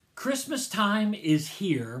Christmas time is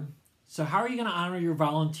here. So, how are you going to honor your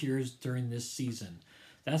volunteers during this season?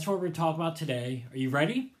 That's what we're going to talk about today. Are you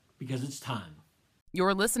ready? Because it's time.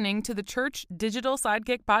 You're listening to the Church Digital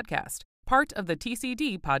Sidekick Podcast, part of the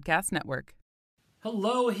TCD Podcast Network.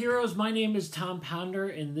 Hello, heroes. My name is Tom Pounder,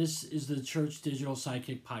 and this is the Church Digital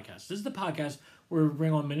Sidekick Podcast. This is the podcast where we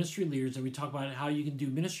bring on ministry leaders and we talk about how you can do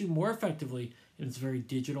ministry more effectively in this very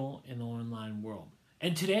digital and online world.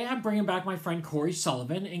 And today I'm bringing back my friend Corey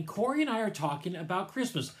Sullivan, and Corey and I are talking about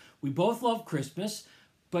Christmas. We both love Christmas,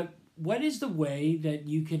 but what is the way that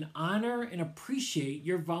you can honor and appreciate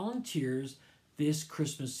your volunteers this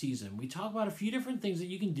Christmas season? We talk about a few different things that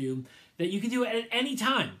you can do at any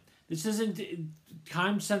time. This isn't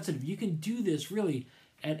time sensitive. You can do this really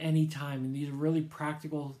at any time, and these are really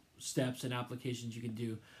practical steps and applications you can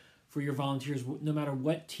do for your volunteers, no matter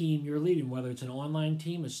what team you're leading, whether it's an online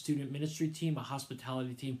team, a student ministry team, a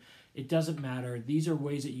hospitality team. It doesn't matter. These are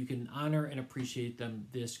ways that you can honor and appreciate them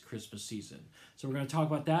this Christmas season. So we're going to talk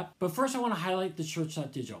about that. But first, I want to highlight the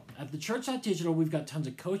Church.digital. At the Church.digital, we've got tons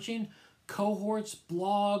of coaching, cohorts,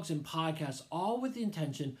 blogs, and podcasts, all with the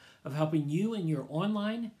intention of helping you in your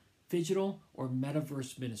online, digital, or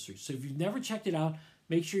metaverse ministry. So if you've never checked it out,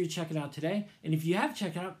 make sure you check it out today. And if you have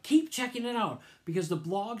checked it out, keep checking it out, because the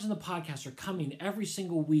blogs and the podcasts are coming every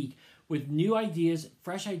single week with new ideas,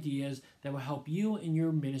 fresh ideas that will help you in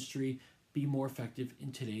your ministry be more effective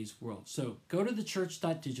in today's world. So go to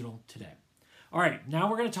thechurch.digital today. All right, now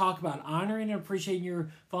we're going to talk about honoring and appreciating your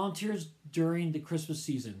volunteers during the Christmas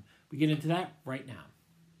season. We get into that right now.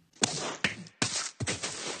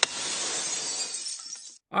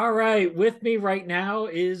 All right, with me right now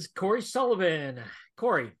is Corey Sullivan.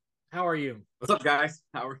 Corey, how are you? What's up, guys?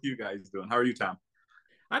 How are you guys doing? How are you, Tom?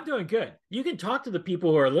 I'm doing good. You can talk to the people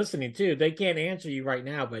who are listening too. They can't answer you right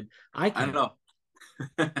now, but I can. I know.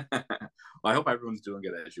 Well, I hope everyone's doing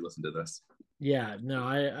good as you listen to this. Yeah, no,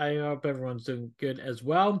 I hope everyone's doing good as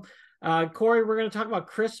well. Corey, we're going to talk about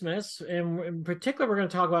Christmas, and in particular, we're going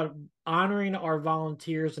to talk about honoring our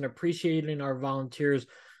volunteers and appreciating our volunteers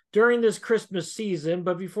during this Christmas season.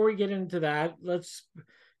 But before we get into that, let's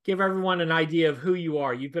give everyone an idea of who you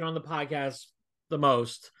are. You've been on the podcast the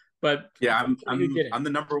most, but yeah, I'm the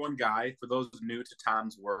number one guy for those new to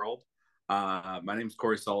Tom's world. My name is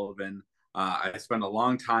Corey Sullivan. I spent a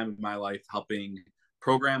long time of my life helping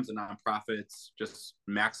programs and nonprofits just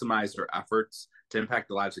maximize their efforts to impact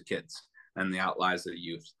the lives of kids and the lives of the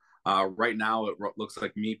youth. Right now, it looks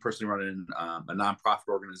like me personally running a nonprofit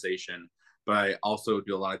organization, but I also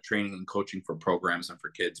do a lot of training and coaching for programs and for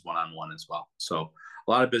kids one-on-one as well. So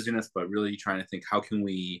a lot of busyness, but really trying to think, how can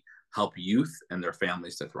we help youth and their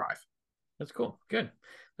families to thrive? That's cool. Good.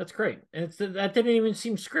 That's great. And that didn't even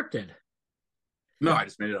seem scripted. No, I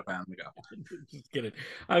just made it up on the go. Just kidding.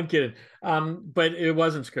 I'm kidding. But it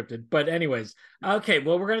wasn't scripted. But anyways, okay.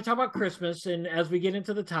 Well, we're going to talk about Christmas, and as we get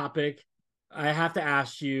into the topic, I have to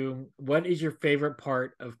ask you, what is your favorite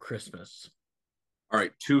part of Christmas? All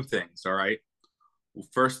right, two things. All right. Well,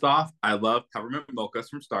 first off, I love peppermint mochas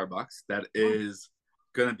from Starbucks. That is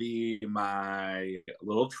going to be my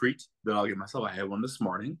little treat that I'll give myself. I had one this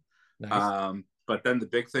morning. Nice. But then the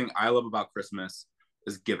big thing I love about Christmas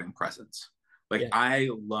is giving presents. Like, yeah. I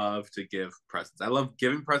love to give presents. I love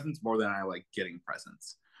giving presents more than I like getting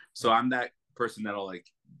presents. So I'm that person that'll like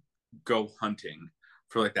go hunting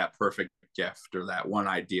for like that perfect gift or that one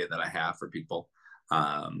idea that I have for people.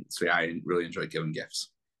 So yeah, I really enjoy giving gifts.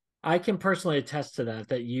 I can personally attest to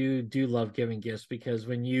that you do love giving gifts, because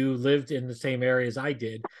when you lived in the same area as I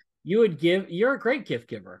did, you're a great gift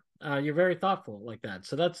giver. You're very thoughtful like that.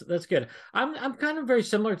 So that's good. I'm kind of very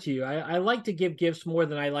similar to you. I like to give gifts more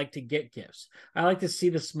than I like to get gifts. I like to see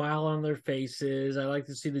the smile on their faces. I like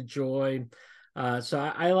to see the joy. So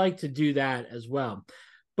I like to do that as well.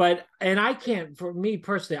 For me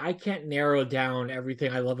personally, I can't narrow down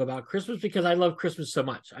everything I love about Christmas, because I love Christmas so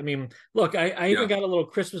much. I mean, look, I even got a little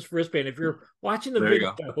Christmas wristband. If you're watching the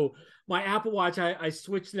video, my Apple Watch, I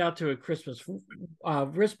switched it out to a Christmas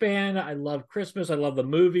wristband. I love Christmas. I love the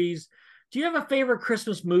movies. Do you have a favorite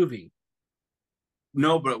Christmas movie?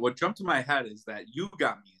 No, but what jumped to my head is that you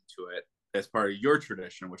got me into it as part of your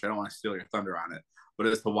tradition, which I don't want to steal your thunder on it, but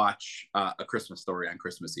it's to watch A Christmas Story on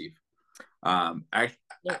Christmas Eve. I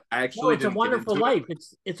actually It's a Wonderful Life.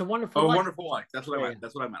 It's a Wonderful Life. Wonderful Life. That's what I meant.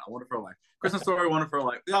 That's what I meant. A Wonderful Life. Christmas Story, Wonderful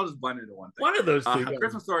Life. I'll just blend into one thing. One of those two.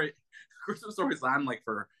 Christmas Story is on like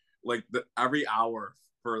for like every hour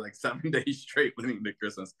for like 7 days straight leading into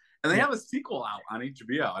Christmas, and they have a sequel out on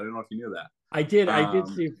HBO. I don't know if you knew that. I did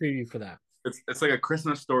see a preview for that. It's like A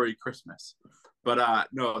Christmas Story Christmas, but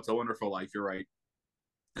no, it's A Wonderful Life. You're right.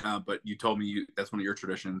 But you told me that's one of your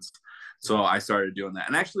traditions, so I started doing that.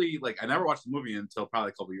 And actually, like, I never watched the movie until probably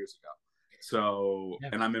a couple years ago. So, Yeah.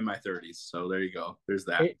 and I'm in my 30s, so there you go. There's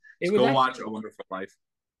that. It So was go actually, watch A Wonderful Life.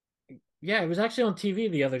 yeah, it was actually on TV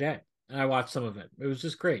the other day, and I watched some of it. It was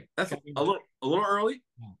just great. That's a little early.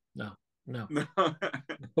 No, no, No. no,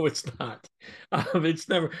 it's not. It's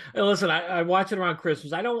never. Listen, I watch it around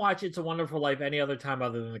Christmas. I don't watch It's a Wonderful Life any other time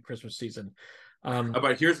other than the Christmas season.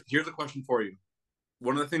 But here's a question for you.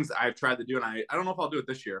 One of the things I've tried to do, and I don't know if I'll do it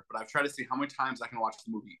this year, but I've tried to see how many times I can watch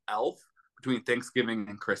the movie Elf between Thanksgiving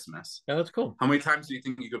and Christmas. Yeah, that's cool. How many times do you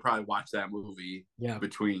think you could probably watch that movie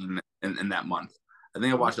between in that month? I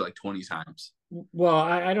think I watched it like 20 times. Well,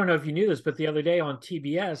 I don't know if you knew this, but the other day on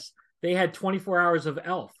TBS, they had 24 hours of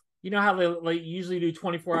Elf. You know how they like usually do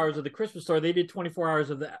 24 hours of the Christmas Story? They did 24 hours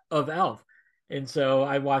of Elf. And so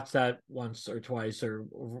I watched that once or twice or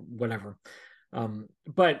whatever.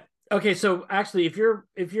 But okay, so actually if you're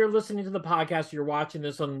listening to the podcast, you're watching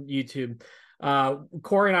this on YouTube,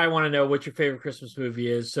 Corey and I want to know what your favorite Christmas movie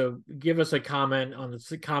is. So give us a comment on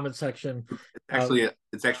the comment section.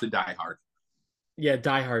 It's actually Die Hard. Yeah,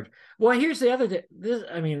 Die Hard. Well, here's the other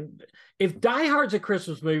thing. If Die Hard's a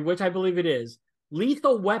Christmas movie, which I believe it is,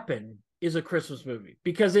 Lethal Weapon is a Christmas movie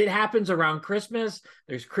because it happens around Christmas.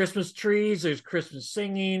 There's Christmas trees. There's Christmas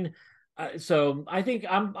singing. So I think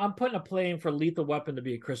I'm putting a play in for Lethal Weapon to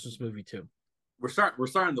be a Christmas movie too. We're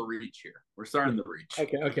starting the reach here. We're starting the reach.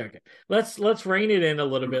 Okay. Let's rein it in a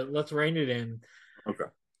little bit. Let's rein it in. Okay.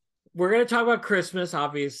 We're going to talk about Christmas,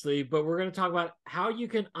 obviously, but we're going to talk about how you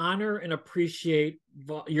can honor and appreciate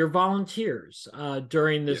your volunteers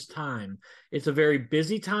during this time. It's a very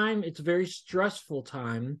busy time. It's a very stressful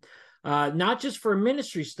time, not just for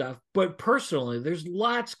ministry stuff, but personally. There's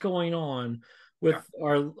lots going on with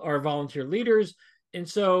our volunteer leaders. And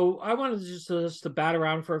so I wanted just to bat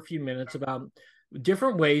around for a few minutes about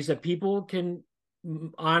different ways that people can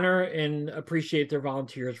honor and appreciate their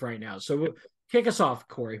volunteers right now. So kick us off,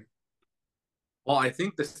 Corey. Well, I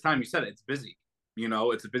think this time you said it's busy.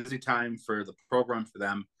 It's a busy time for the program for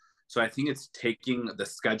them. So I think it's taking the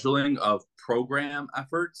scheduling of program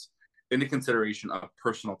efforts into consideration of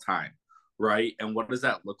personal time, right? And what does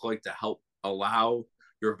that look like to help allow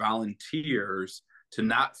your volunteers to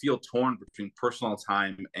not feel torn between personal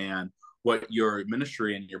time and what your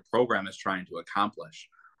ministry and your program is trying to accomplish,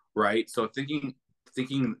 right? So taking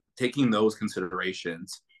those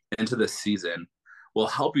considerations into this season will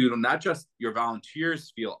help you to not just your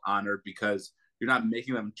volunteers feel honored because you're not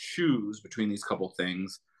making them choose between these couple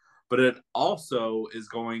things, but it also is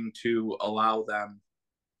going to allow them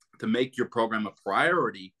to make your program a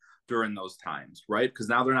priority during those times, right? Because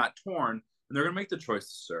now they're not torn and they're going to make the choice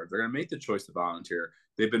to serve. They're going to make the choice to volunteer.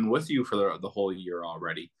 They've been with you for the whole year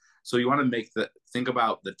already. So you want to think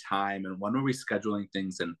about the time and when are we scheduling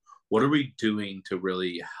things and what are we doing to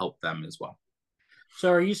really help them as well. So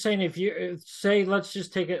are you saying if you say, let's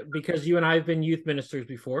just take it because you and I have been youth ministers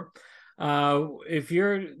before. If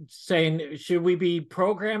you're saying, should we be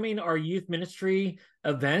programming our youth ministry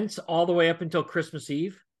events all the way up until Christmas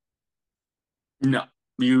Eve? No,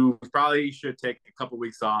 you probably should take a couple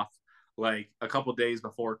weeks off, like a couple days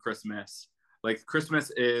before Christmas. Like Christmas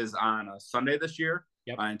is on a Sunday this year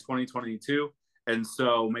in 2022. And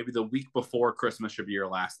so maybe the week before Christmas should be your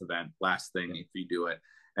last thing if you do it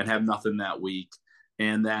and have nothing that week.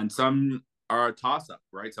 And then some are a toss-up,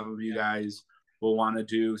 right? Some of you guys will want to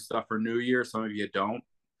do stuff for New Year. Some of you don't.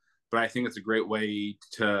 But I think it's a great way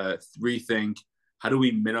to rethink how do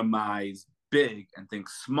we minimize big and think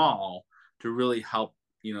small to really help,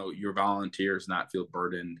 your volunteers not feel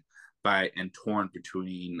burdened by and torn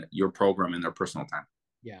between your program and their personal time.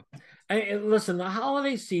 Yeah. And listen, the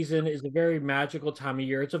holiday season is a very magical time of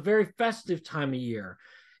year. It's a very festive time of year.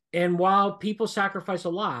 And while people sacrifice a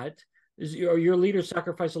lot, your leaders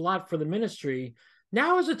sacrifice a lot for the ministry,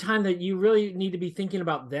 now is a time that you really need to be thinking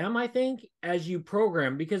about them, I think, as you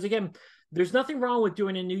program. Because again, there's nothing wrong with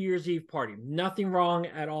doing a New Year's Eve party. Nothing wrong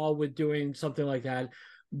at all with doing something like that.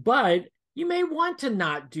 But you may want to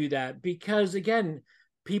not do that because, again,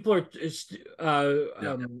 people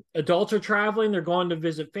are adults are traveling, they're going to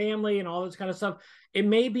visit family and all this kind of stuff. It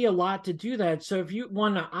may be a lot to do that. So if you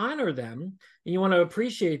want to honor them and you want to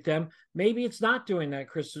appreciate them, maybe it's not doing that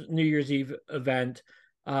New Year's Eve event,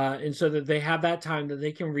 and so that they have that time that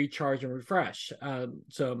they can recharge and refresh.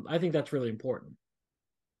 So I think that's really important.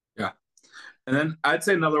 Yeah. And then I'd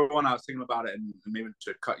say another one I was thinking about it, and maybe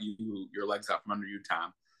to cut your legs out from under you,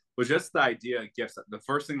 Tom, was just the idea of gifts. The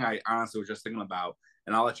first thing I honestly was just thinking about,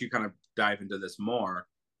 and I'll let you kind of dive into this more,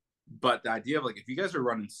 but the idea of like, if you guys are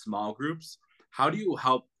running small groups, how do you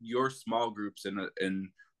help your small groups in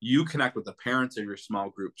you connect with the parents of your small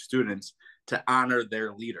group students to honor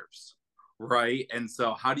their leaders, right? And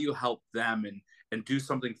so how do you help them and do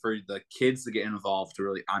something for the kids to get involved to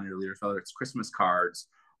really honor your leaders, whether it's Christmas cards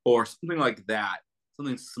or something like that,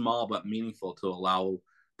 something small but meaningful to allow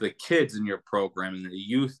the kids in your program and the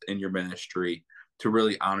youth in your ministry to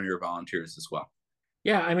really honor your volunteers as well.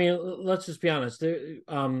 Yeah, I mean, let's just be honest. If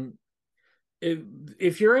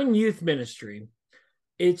you're in youth ministry,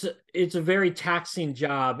 it's a very taxing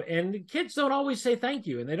job, and kids don't always say thank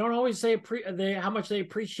you, and they don't always say how much they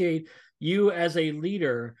appreciate you as a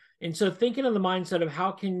leader. And so thinking of the mindset of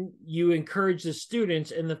how can you encourage the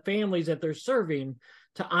students and the families that they're serving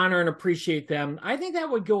to honor and appreciate them, I think that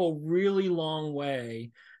would go a really long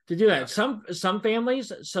way to do that. Some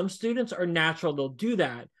families, some students are natural, they'll do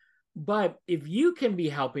that. But if you can be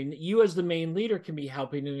helping, you as the main leader can be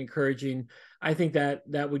helping and encouraging, I think that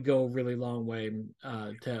would go a really long way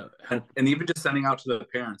to help. And even just sending out to the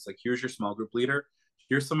parents, like, here's your small group leader.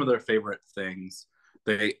 Here's some of their favorite things.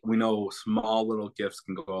 We know small little gifts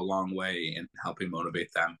can go a long way in helping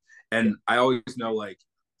motivate them. And I always know, like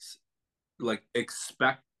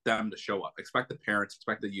expect them to show up. Expect the parents,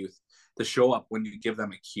 expect the youth to show up when you give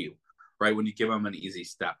them a cue, right? When you give them an easy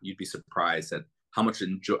step, you'd be surprised at how much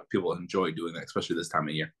people enjoy doing that, especially this time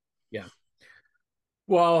of year. Yeah.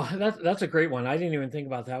 Well, that's a great one. I didn't even think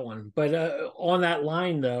about that one. But on that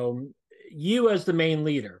line, though, you as the main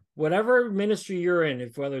leader, whatever ministry you're in,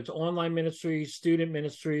 whether it's online ministry, student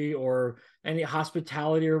ministry, or any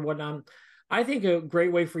hospitality or whatnot, I think a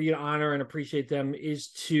great way for you to honor and appreciate them is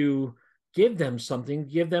to give them something,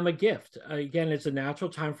 give them a gift. Again, it's a natural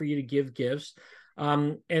time for you to give gifts.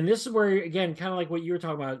 And this is where, again, kind of like what you were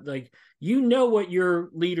talking about, like, you know what your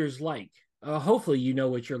leaders like. Hopefully you know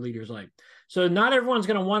what your leaders like. So not everyone's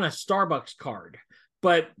going to want a Starbucks card,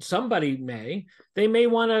 but somebody may. They may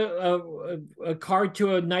want a card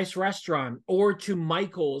to a nice restaurant or to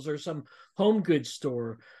Michael's or some home goods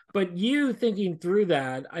store. But you thinking through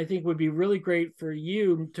that, I think would be really great for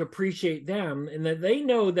you to appreciate them and that they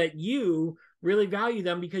know that you really value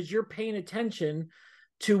them because you're paying attention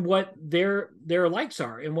to what their likes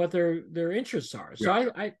are and what their interests are. So yeah.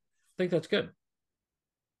 I think that's good.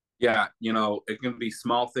 Yeah, it can be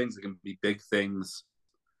small things, it can be big things.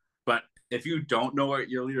 But if you don't know what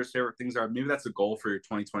your leader's favorite things are, maybe that's a goal for your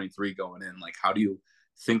 2023 going in. Like, how do you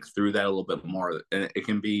think through that a little bit more? And it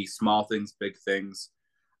can be small things, big things.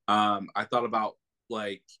 I thought about,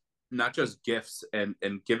 like, not just gifts and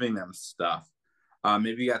giving them stuff.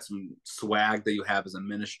 Maybe you got some swag that you have as a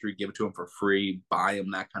ministry, give it to them for free, buy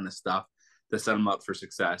them that kind of stuff to set them up for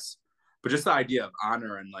success. But just the idea of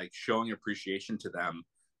honor and, like, showing appreciation to them,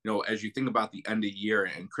 as you think about the end of year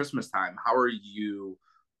and Christmas time, how are you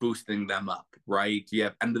boosting them up, right? Do you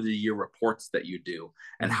have end of the year reports that you do?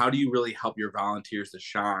 And how do you really help your volunteers to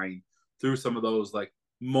shine through some of those, like,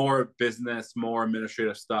 more business, more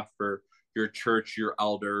administrative stuff for your church, your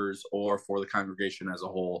elders, or for the congregation as a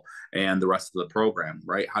whole and the rest of the program,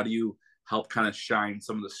 right? How do you help kind of shine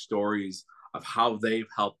some of the stories of how they've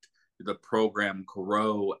helped the program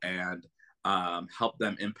grow and help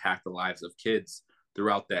them impact the lives of kids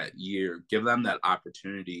throughout that year? Give them that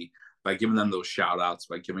opportunity by giving them those shout outs,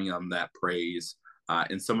 by giving them that praise,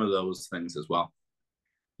 and some of those things as well.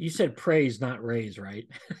 You said praise, not raise, right?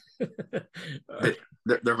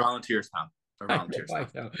 They're volunteers, Tom. They're volunteers. I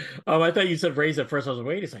know. I thought you said raise at first. I was like,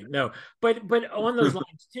 wait a second. No, but on those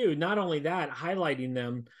lines too, not only that, highlighting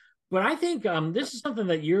them, but I think this is something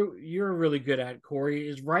that you're really good at, Corey,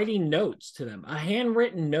 is writing notes to them, a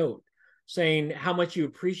handwritten note saying how much you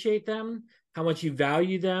appreciate them, how much you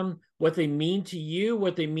value them, what they mean to you,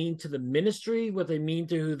 what they mean to the ministry, what they mean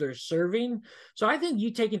to who they're serving. So I think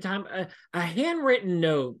you taking time, a handwritten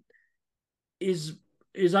note is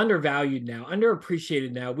undervalued now,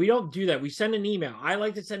 underappreciated now. We don't do that. We send an email. I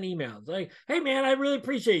like to send emails like, hey man, I really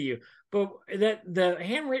appreciate you. But that the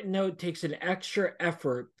handwritten note takes an extra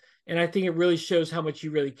effort. And I think it really shows how much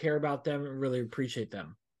you really care about them and really appreciate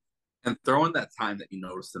them. And throw in that time that you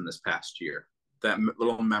noticed in this past year, that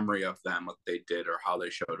little memory of them, what they did or how they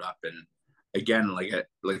showed up. And again,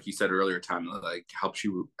 like you said earlier, Tom, like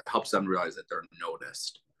helps them realize that they're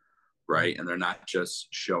noticed, right? And they're not just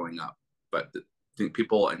showing up, but the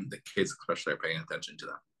people and the kids especially are paying attention to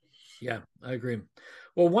them. Yeah, I agree.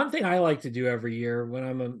 Well, one thing I like to do every year when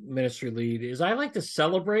I'm a ministry lead is I like to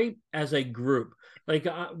celebrate as a group. Like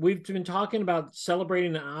we've been talking about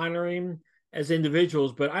celebrating and honoring as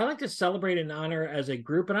individuals, but I like to celebrate and honor as a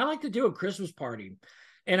group, and I like to do a Christmas party.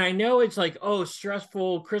 And I know it's like, oh,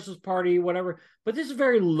 stressful Christmas party, whatever, but this is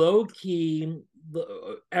very low key.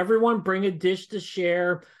 Everyone bring a dish to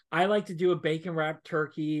share. I like to do a bacon wrapped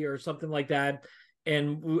turkey or something like that.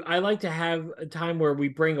 And I like to have a time where we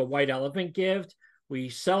bring a white elephant gift. We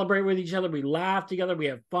celebrate with each other. We laugh together. We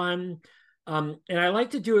have fun. And I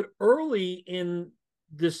like to do it early in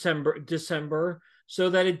December, so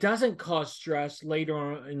that it doesn't cause stress later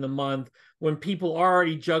on in the month when people are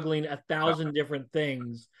already juggling 1,000 different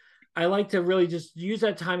things. I like to really just use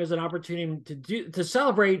that time as an opportunity to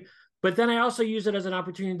celebrate, but then I also use it as an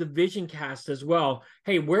opportunity to vision cast as well.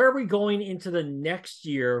 Hey, where are we going into the next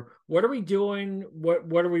year? What are we doing?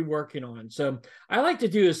 What are we working on? So I like to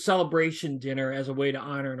do a celebration dinner as a way to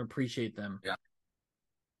honor and appreciate them. Yeah.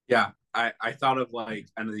 Yeah. I thought of like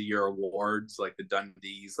end of the year awards, like the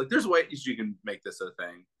Dundies. Like there's ways you can make this a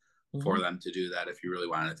thing for them to do that if you really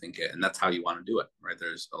want to think it. And that's how you want to do it, right?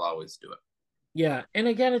 There's a lot of ways to do it. Yeah. And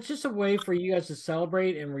again, it's just a way for you guys to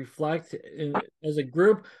celebrate and reflect as a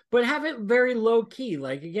group, but have it very low key.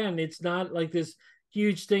 Like, again, it's not like this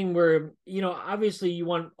huge thing where, obviously you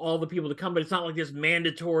want all the people to come, but it's not like this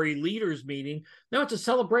mandatory leaders meeting. No, it's a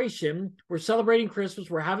celebration. We're celebrating Christmas.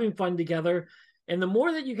 We're having fun together. And the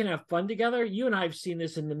more that you can have fun together, you and I have seen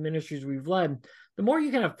this in the ministries we've led, the more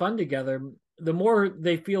you can have fun together, the more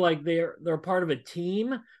they feel like they're part of a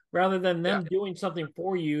team rather than them doing something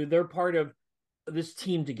for you. They're part of this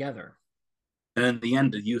team together. And in the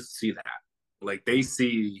end, the youth see that. Like they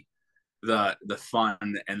see the fun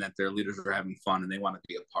and that their leaders are having fun and they want to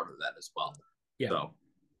be a part of that as well. Yeah. So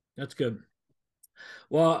that's good.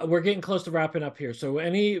 Well, we're getting close to wrapping up here. So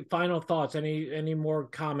any final thoughts, any more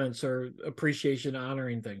comments or appreciation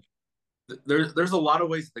honoring things? There's a lot of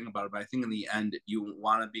ways to think about it, but I think in the end, you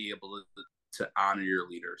want to be able to honor your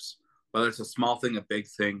leaders, whether it's a small thing, a big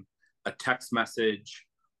thing, a text message,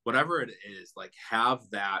 whatever it is, like have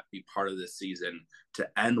that be part of this season to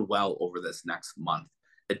end well over this next month.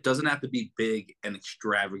 It doesn't have to be big and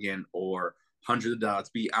extravagant or hundreds of dollars.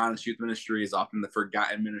 To be honest, youth ministry is often the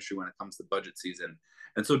forgotten ministry when it comes to budget season.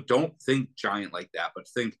 And so don't think giant like that, but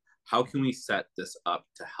think, how can we set this up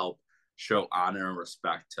to help show honor and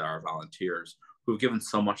respect to our volunteers who've given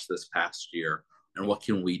so much this past year? And what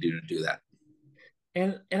can we do to do that?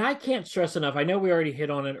 And I can't stress enough. I know we already hit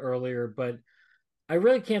on it earlier, but I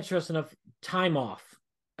really can't stress enough time off.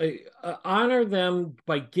 Honor them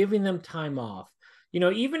by giving them time off.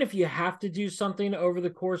 Even if you have to do something over the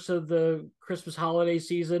course of the Christmas holiday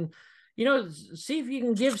season, see if you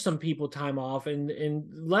can give some people time off and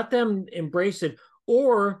let them embrace it.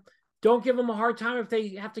 Or don't give them a hard time if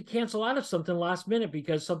they have to cancel out of something last minute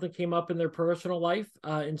because something came up in their personal life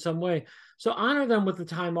in some way. So honor them with the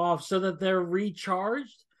time off so that they're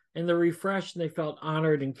recharged and they're refreshed and they felt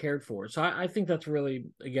honored and cared for. So I think that's really,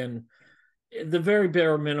 again, the very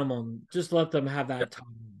bare minimum. Just let them have that time.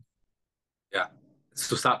 Yeah.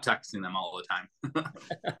 So stop texting them all the time.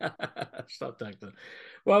 Stop texting.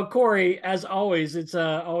 Well, Corey, as always, it's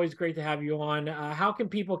always great to have you on. How can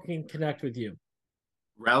people connect with you?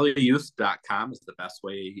 RallyYouth.com is the best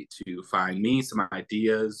way to find me, some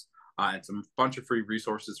ideas, and some bunch of free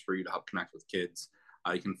resources for you to help connect with kids.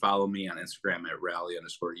 You can follow me on Instagram at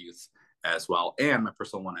Rally_Youth as well, and my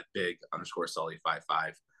personal one at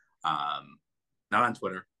Big_Sully55. Not on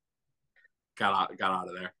Twitter. Got out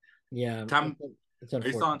of there. Yeah. Tom, are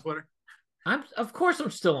you still on Twitter? Of course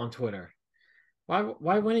I'm still on Twitter.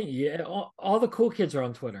 Why wouldn't you? All the cool kids are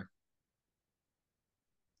on Twitter.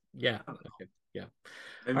 Yeah. Okay. Yeah.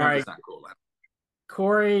 Maybe all right. Not cool then.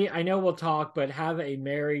 Corey, I know we'll talk, but have a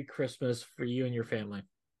Merry Christmas for you and your family.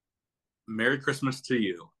 Merry Christmas to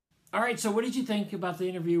you. All right, so what did you think about the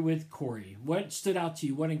interview with Corey? What stood out to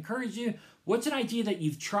you? What encouraged you? What's an idea that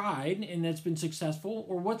you've tried and that's been successful?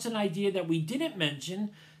 Or what's an idea that we didn't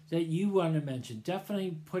mention that you want to mention?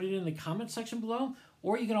 Definitely put it in the comment section below.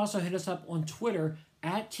 Or you can also hit us up on Twitter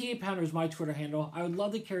at TA Pounder is my Twitter handle. I would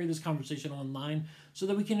love to carry this conversation online so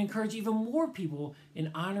that we can encourage even more people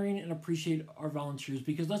in honoring and appreciate our volunteers.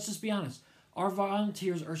 Because let's just be honest, our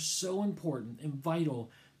volunteers are so important and vital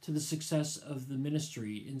to the success of the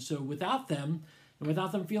ministry. And so without them, and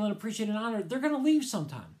without them feeling appreciated and honored, they're going to leave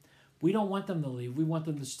sometime. We don't want them to leave. We want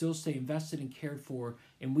them to still stay invested and cared for.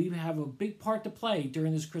 And we have a big part to play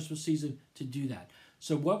during this Christmas season to do that.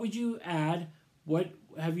 So what would you add? What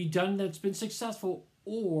have you done that's been successful?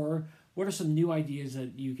 Or what are some new ideas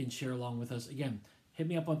that you can share along with us? Again, hit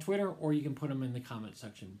me up on Twitter or you can put them in the comment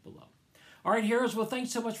section below. All right, heroes. Well, thanks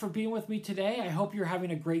so much for being with me today. I hope you're having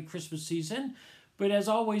a great Christmas season. But as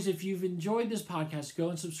always, if you've enjoyed this podcast, go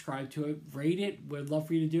and subscribe to it, rate it. We'd love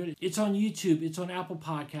for you to do it. It's on YouTube. It's on Apple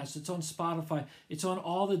Podcasts. It's on Spotify. It's on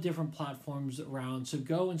all the different platforms around. So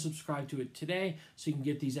go and subscribe to it today so you can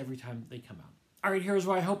get these every time they come out. All right, here's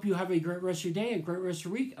why I hope you have a great rest of your day, a great rest of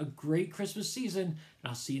your week, a great Christmas season, and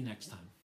I'll see you next time.